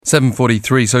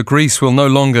7:43. So Greece will no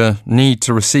longer need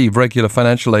to receive regular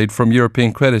financial aid from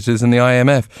European creditors and the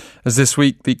IMF, as this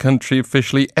week the country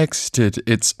officially exited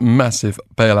its massive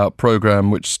bailout program,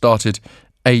 which started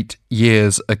 8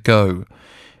 years ago.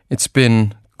 It's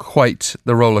been quite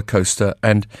the roller coaster,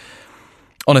 and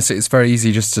honestly, it's very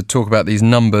easy just to talk about these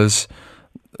numbers,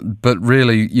 but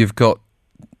really you've got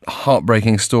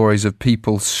heartbreaking stories of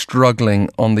people struggling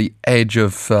on the edge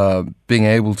of being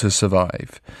able to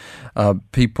survive.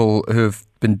 People who have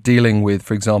been dealing with,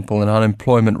 for example, an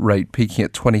unemployment rate peaking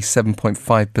at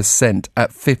 27.5%,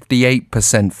 at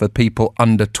 58% for people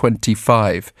under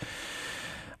 25,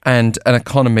 and an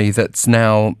economy that's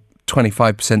now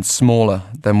 25% smaller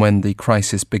than when the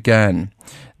crisis began.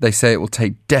 They say it will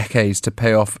take decades to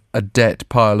pay off a debt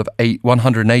pile of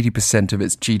 180% of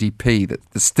its GDP that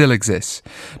still exists.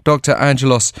 Dr.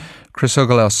 Angelos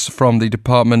Chryssogelos from the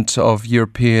Department of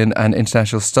European and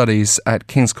International Studies at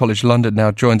King's College London now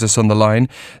joins us on the line.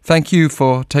 Thank you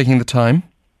for taking the time.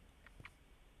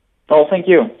 Oh, thank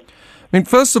you. I mean,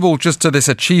 first of all, just to this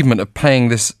achievement of paying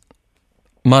this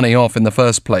money off in the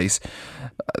first place,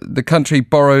 the country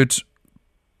borrowed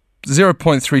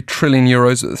 0.3 trillion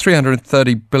euros,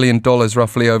 $330 billion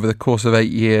roughly over the course of 8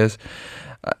 years.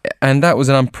 And that was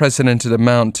an unprecedented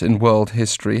amount in world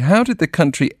history. How did the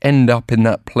country end up in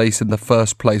that place in the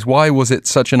first place? Why was it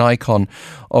such an icon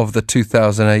of the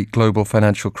 2008 global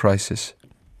financial crisis?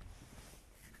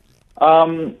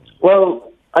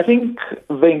 Well, I think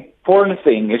the important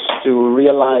thing is to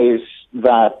realize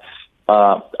that,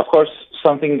 of course,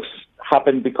 some things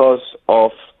happened because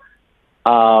of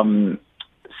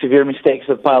severe mistakes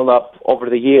that piled up over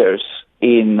the years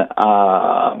in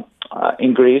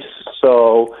Greece.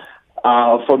 So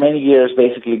for many years,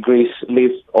 basically, Greece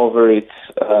lived over its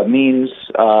means.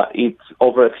 It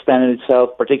overextended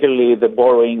itself, particularly the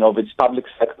borrowing of its public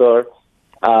sector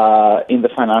in the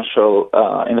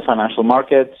financial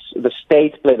markets. The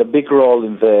state played a big role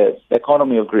in the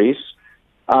economy of Greece.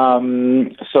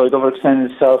 So it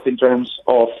overextended itself in terms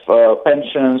of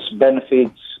pensions,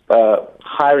 benefits,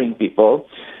 hiring people.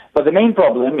 But the main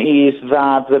problem is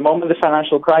that the moment the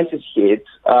financial crisis hit,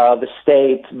 the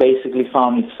state basically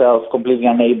found itself completely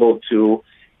unable to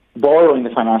borrow in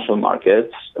the financial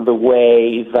markets the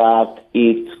way that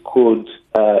it could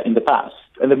in the past.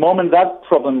 And the moment that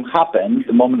problem happened,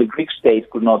 the moment the Greek state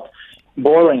could not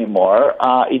borrow anymore,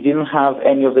 it didn't have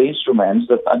any of the instruments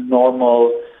that a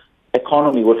normal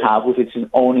economy would have with its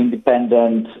own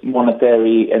independent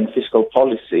monetary and fiscal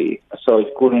policy. So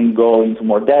it couldn't go into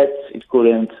more debt, it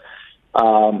couldn't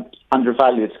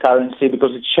undervalue its currency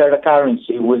because it shared a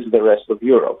currency with the rest of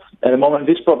Europe. And the moment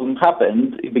this problem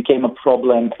happened, it became a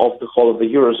problem of the whole of the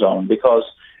Eurozone, because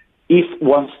if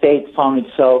one state found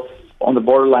itself on the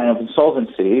borderline of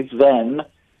insolvency, then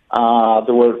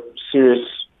there were serious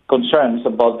concerns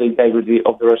about the integrity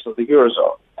of the rest of the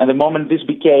Eurozone. And the moment this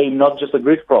became not just a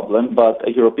Greek problem, but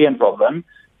a European problem,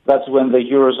 that's when the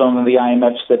Eurozone and the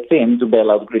IMF stepped in to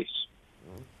bail out Greece.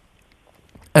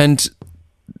 And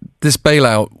this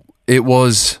bailout, it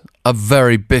was a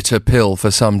very bitter pill for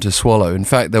some to swallow. In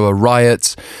fact, there were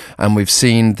riots, and we've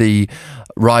seen the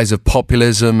rise of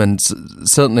populism and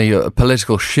certainly a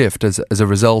political shift as a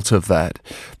result of that.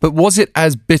 But was it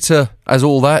as bitter as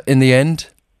all that in the end?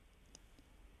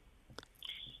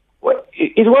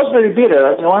 It was very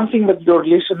bitter. And one thing that your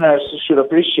listeners should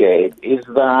appreciate is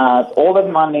that all that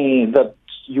money that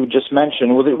you just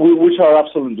mentioned, which are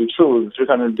absolutely true,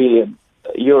 300 billion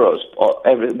euros,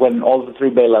 when all the three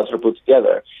bailouts are put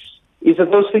together, is that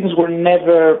those things were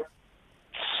never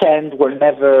sent, were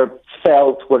never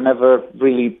felt, were never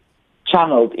really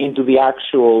channeled into the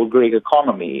actual Greek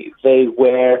economy. They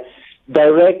were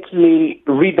directly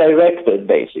redirected,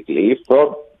 basically,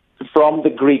 from the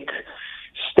Greek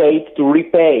state to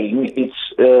repaying its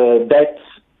debt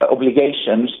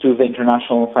obligations to the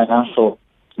international financial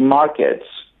markets.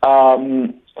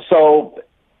 So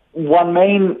one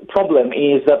main problem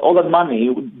is that all that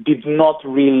money did not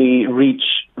really reach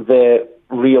the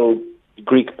real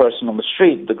Greek person on the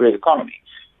street, the Greek economy.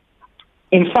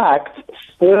 In fact,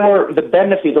 for the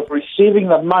benefit of receiving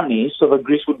that money so that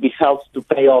Greece would be helped to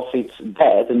pay off its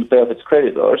debt and pay off its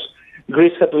creditors,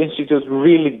 Greece had to institute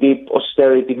really deep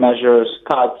austerity measures,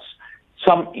 cuts,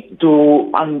 some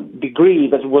to a degree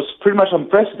that was pretty much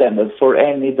unprecedented for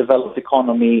any developed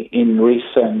economy in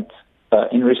recent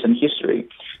history.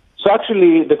 So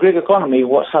actually, the Greek economy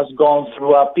has gone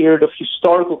through a period of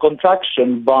historical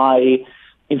contraction by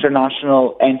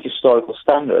international and historical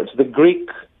standards. The Greek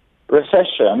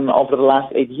recession over the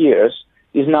last 8 years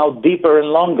is now deeper and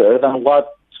longer than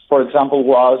what, for example,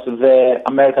 was the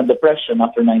American Depression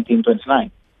after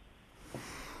 1929.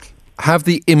 have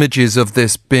the images of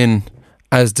this been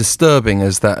as disturbing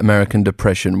as that American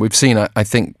Depression? We've seen, I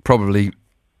think, probably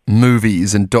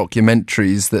movies and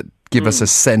documentaries that give us a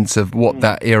sense of what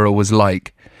that era was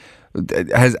like.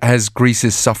 Has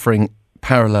Greece's suffering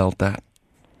paralleled that?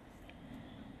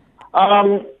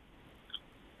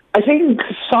 I think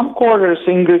some quarters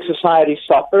in Greek society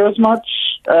suffer as much.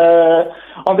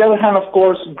 On the other hand, of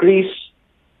course, Greece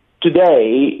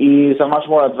today is a much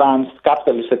more advanced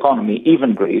capitalist economy,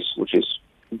 even Greece, which is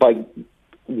by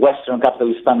Western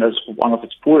capitalist standards one of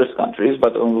its poorest countries,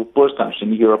 but one of the poorest countries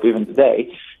in Europe even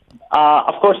today.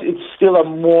 Of course, it's still a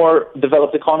more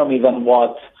developed economy than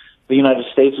what the United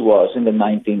States was in the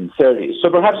 1930s. So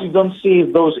perhaps you don't see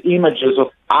those images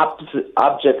of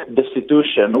abject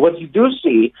destitution. What you do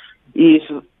see is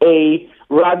a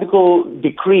radical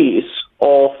decrease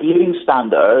of living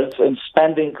standards and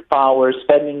spending power,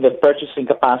 spending and purchasing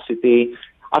capacity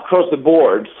across the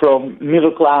board, from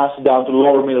middle class down to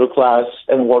lower middle class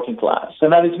and working class.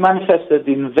 And that is manifested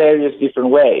in various different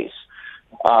ways.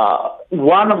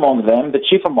 One among them, the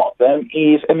chief among them,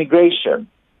 is emigration.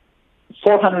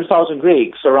 400,000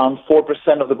 Greeks, around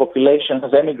 4% of the population,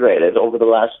 has emigrated over the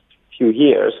last few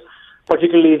years,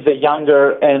 particularly the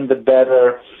younger and the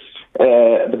better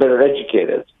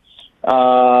educated.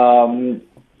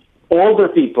 Older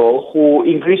people who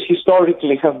in Greece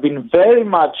historically have been very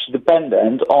much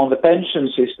dependent on the pension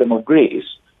system of Greece,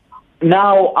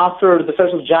 now after the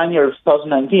 1st of January of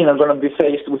 2019 are going to be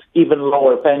faced with even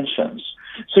lower pensions.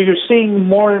 So you're seeing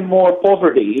more and more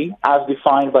poverty as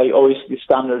defined by OECD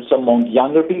standards among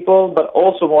younger people, but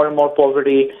also more and more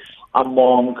poverty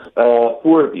among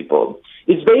poorer people.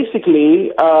 It's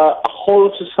basically a whole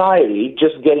of society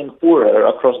just getting poorer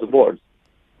across the board.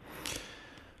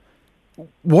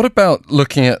 What about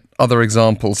looking at other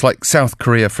examples? Like South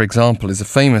Korea, for example, is a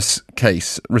famous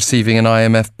case, receiving an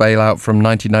IMF bailout from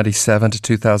 1997 to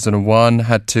 2001,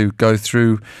 had to go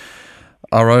through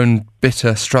our own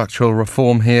bitter structural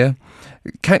reform here.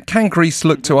 Can Greece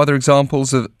look to other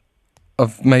examples of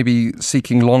maybe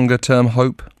seeking longer-term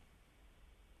hope?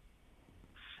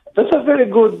 That's a very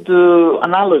good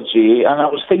analogy, and I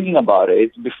was thinking about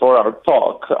it before our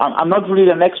talk. I'm not really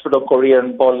an expert on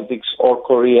Korean politics or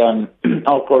Korean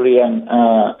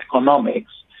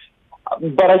economics,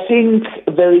 but I think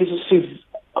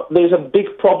there's a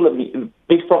big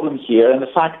problem here, and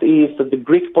the fact is that the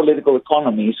Greek political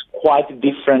economy is quite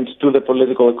different to the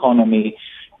political economy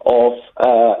of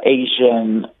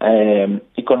Asian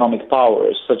economic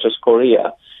powers, such as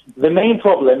Korea. The main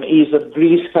problem is that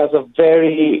Greece has a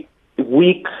very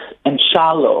weak and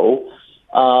shallow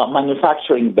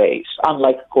manufacturing base,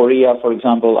 unlike Korea, for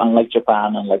example, unlike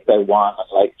Japan, unlike Taiwan,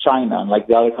 unlike China, unlike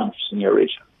the other countries in your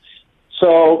region.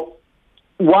 So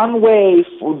one way,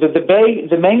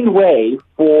 the main way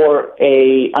for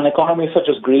an economy such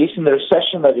as Greece in the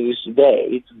recession that it is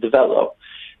today to develop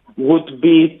would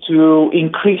be to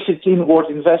increase its inward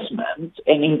investment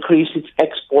and increase its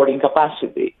exporting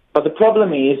capacity. But the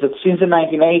problem is that since the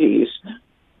 1980s,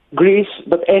 Greece,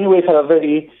 but anyway, had a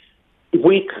very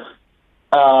weak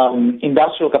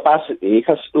industrial capacity. It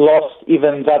has lost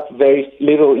even that very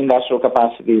little industrial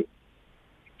capacity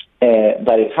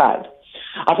that it had.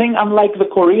 I think, unlike the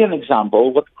Korean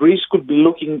example, what Greece could be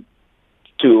looking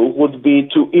to would be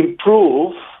to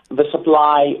improve the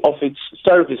supply of its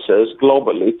services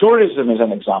globally. Tourism is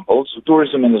an example. So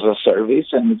tourism is a service,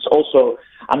 and it's also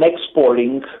an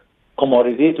exporting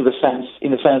commodity in the sense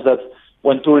that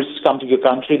when tourists come to your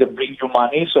country, they bring you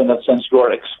money. So in that sense, you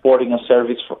are exporting a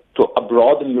service to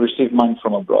abroad, and you receive money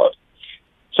from abroad.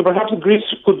 So perhaps Greece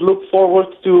could look forward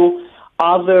to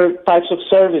other types of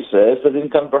services that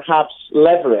it can perhaps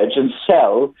leverage and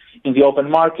sell in the open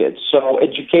market. So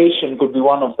education could be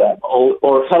one of them,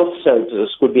 or health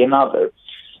services could be another.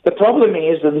 The problem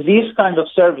is that these kind of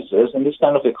services and this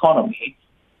kind of economy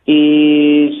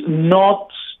is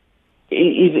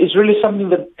really something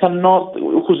that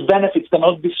whose benefits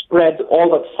cannot be spread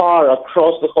all that far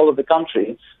across the whole of the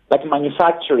country, like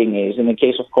manufacturing is in the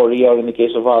case of Korea or in the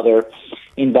case of other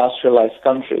industrialized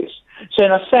countries. So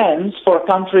in a sense, for a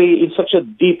country in such a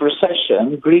deep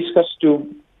recession, Greece has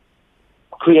to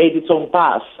create its own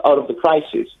path out of the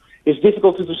crisis. It's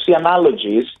difficult to see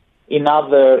analogies in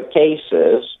other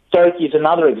cases. Turkey is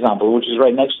another example, which is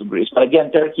right next to Greece. But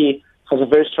again, Turkey has a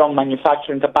very strong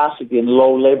manufacturing capacity and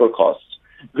low labor costs.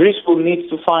 Greece will need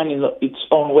to find its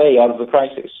own way out of the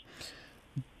crisis.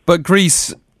 But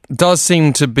Greece does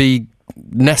seem to be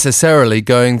necessarily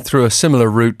going through a similar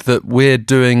route that we're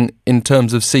doing in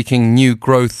terms of seeking new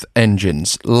growth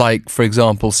engines, like, for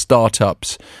example,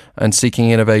 startups and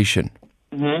seeking innovation.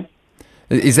 Mm-hmm.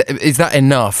 Is that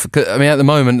enough? I mean, at the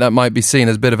moment, that might be seen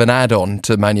as a bit of an add-on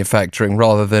to manufacturing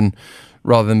rather than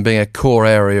being a core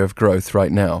area of growth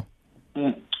right now.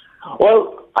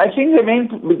 Well, I think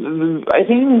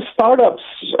startups.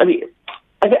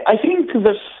 I think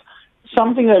there's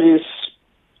something that is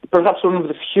perhaps one of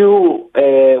the few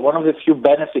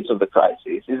benefits of the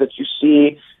crisis is that you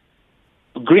see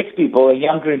Greek people and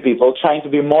young Greek people trying to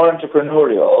be more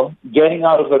entrepreneurial, getting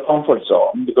out of their comfort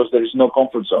zone because there is no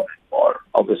comfort zone anymore,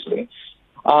 obviously.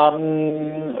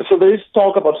 So there is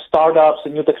talk about startups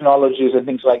and new technologies and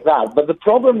things like that. But the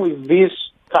problem with this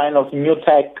kind of new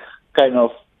tech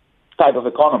type of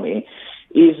economy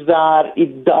is that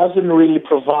it doesn't really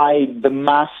provide the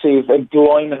massive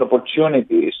employment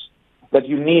opportunities that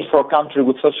you need for a country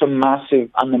with such a massive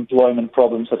unemployment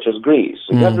problem such as Greece.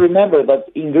 You have to remember that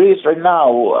in Greece right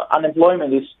now,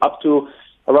 unemployment is up to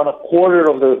around a quarter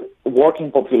of the working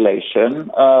population,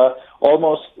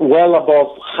 almost well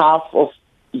above half of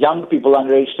young people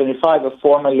under age 25 are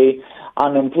formally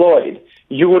unemployed.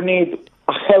 You would need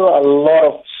a lot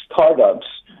of startups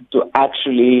to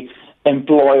actually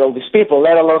employ all these people,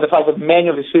 let alone the fact that many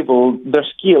of these people, their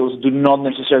skills do not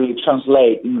necessarily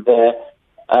translate in the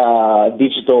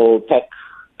digital tech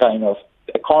kind of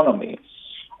economy.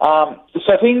 So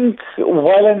I think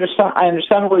while I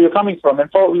understand where you're coming from, and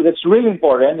probably that's really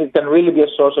important, it can really be a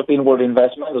source of inward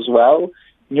investment as well,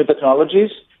 new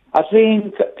technologies. I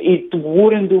think it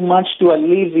wouldn't do much to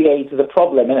alleviate the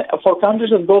problem. And for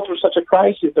countries that go through such a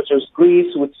crisis, such as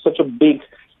Greece, with such a big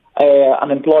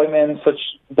unemployment, such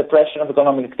depression of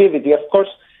economic activity, of course,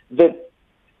 the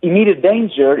immediate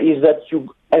danger is that you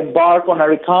embark on a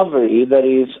recovery that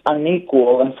is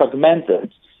unequal and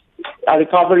fragmented. A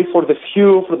recovery for the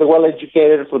few, for the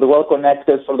well-educated, for the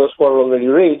well-connected, for those who are already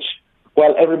rich,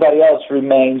 while everybody else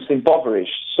remains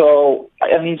impoverished. So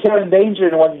an inherent danger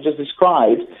in what you just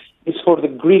described is for the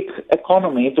Greek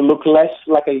economy to look less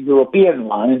like a European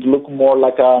one and to look more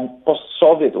like a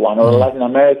post-Soviet one or a Latin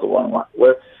American one,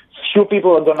 where few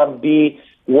people are going to be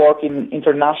working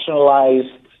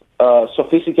internationalized,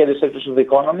 sophisticated sectors of the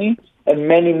economy, and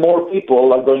many more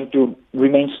people are going to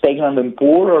remain stagnant and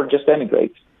poor or just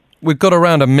emigrate. We've got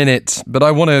around a minute, but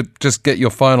I want to just get your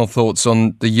final thoughts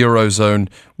on the Eurozone.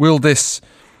 Will this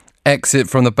exit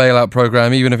from the bailout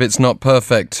program, even if it's not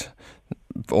perfect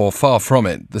or far from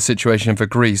it, the situation for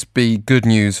Greece, be good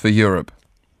news for Europe?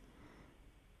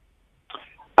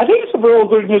 I think it's overall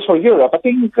good news for Europe. I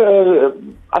think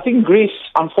Greece,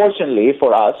 unfortunately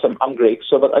for us, I'm Greek,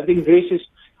 but I think Greece is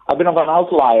a bit of an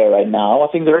outlier right now. I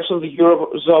think the rest of the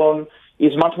Eurozone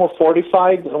is much more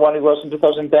fortified than what it was in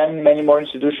 2010, many more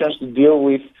institutions to deal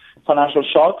with financial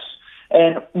shocks.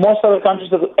 And most other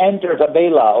countries that entered a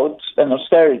bailout and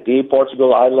austerity,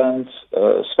 Portugal, Ireland,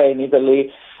 Spain,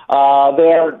 Italy,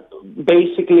 they are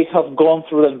basically have gone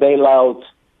through the bailout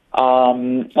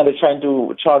and they're trying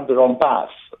to chart their own path.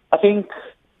 I think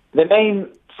the main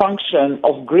function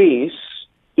of Greece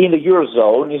in the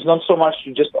Eurozone is not so much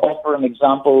to just offer an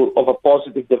example of a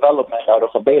positive development out of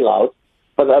a bailout,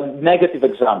 but a negative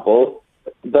example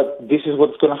that this is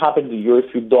what's going to happen to you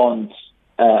if you don't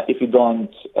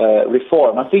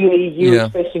reform. I think the EU is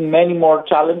facing many more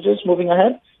challenges moving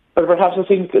ahead, but perhaps I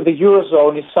think the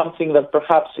Eurozone is something that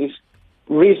perhaps is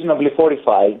reasonably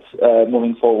fortified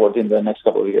moving forward in the next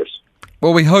couple of years.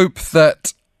 Well, we hope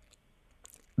that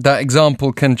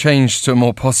example can change to a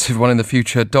more positive one in the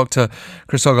future. Dr.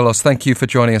 Chryssogelos, thank you for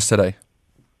joining us today.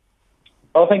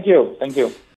 Oh, thank you. Thank you.